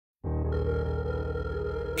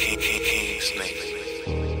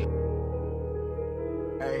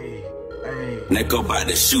They go by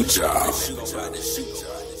the shoot y'all.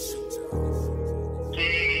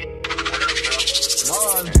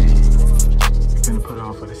 Finna put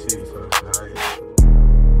on for the city first, alright?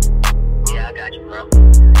 Yeah, I got you, bro.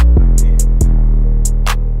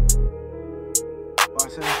 What I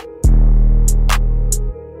say?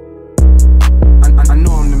 I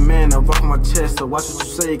know I'm the man, I rock my chest, so watch what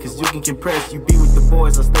you say, cause you can compress. You be with the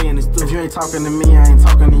boys, I stay in the studio. If you ain't talking to me, I ain't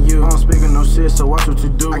talking to you. I don't speak no shit, so watch what you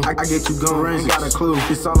do. I get you going, ain't got a clue.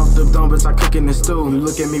 It's all off the dome, bitch, I cook in the stew. You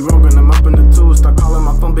look at me wrong and I'm up in the tools. Start calling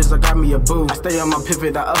my phone, bitch, I got me a boo. I stay on my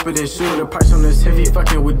pivot, I up it and shoot. The price on this heavy,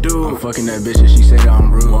 fucking with dude. I'm fucking that bitch and she say that I'm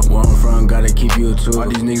rude. Where I'm from, gotta keep you a tool. All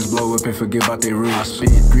these niggas blow up and forget about their roots. I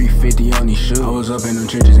spent 350 on these shoes. I was up in them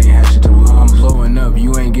trenches, ain't had shit to lose. I'm blowing up,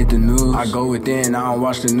 you ain't get the news. I go within, I don't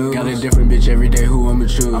watch the news. Got a different bitch every day, who I'ma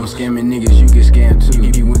choose. I'm scamming niggas, you get scammed too.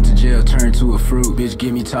 You went to jail, turned to a fruit. Bitch,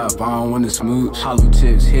 give me top, I don't wanna smooch. Hollow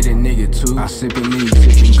tips, hit a nigga too. I sippin' lean,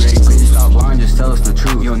 sippin' great. Stop lying, just tell us the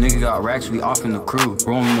truth. Yo, nigga got racks, we off in the crew.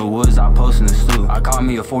 Rollin' the woods, I post in the stew. I caught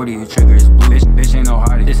me a 40, the trigger is blue. Bitch ain't no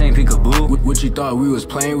hiding, this ain't peekaboo. What you thought, we was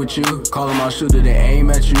playing with you? Callin' my shooter, they aim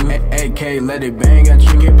at you. AK, let it bang at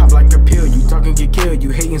you. Get pop like a pill, you talking get killed. You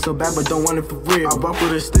hating so bad, but don't want it for real. I walk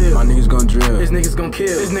with it still. My niggas gon' drill. This niggas gon'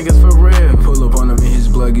 kill. This niggas for real. Pull up on him and his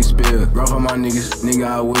blood get spilled. Rough on my niggas, nigga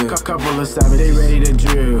I will. Couple of savage, they ready to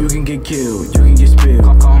drill. You can get killed, you can get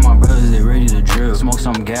spilled. Call my brothers, they ready to drill. Smoke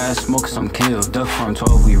some gas, smoke some kill. Duck from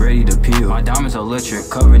 12, we ready to peel. My diamonds electric,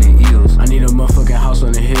 covered in eels. I need a motherfucking house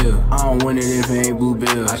on the hill. I don't want it if it ain't blue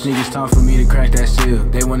bill. I think it's time for me to crack that seal.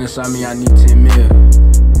 They wanna sign me, I need 10 mil.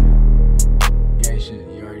 Gang shit,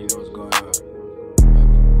 you already know what's going on.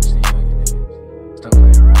 It's the Yungin nigga. Stop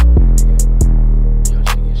playing around, nigga. Your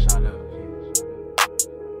shit get shot up.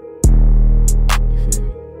 You feel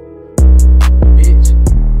me? Bitch.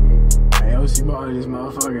 Hey, OC ball this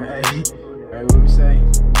motherfucker. Hey, what we say?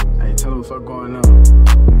 Hey, tell them what the fuck going on.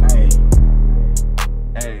 Hey.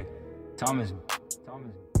 Hey, Thoxmas.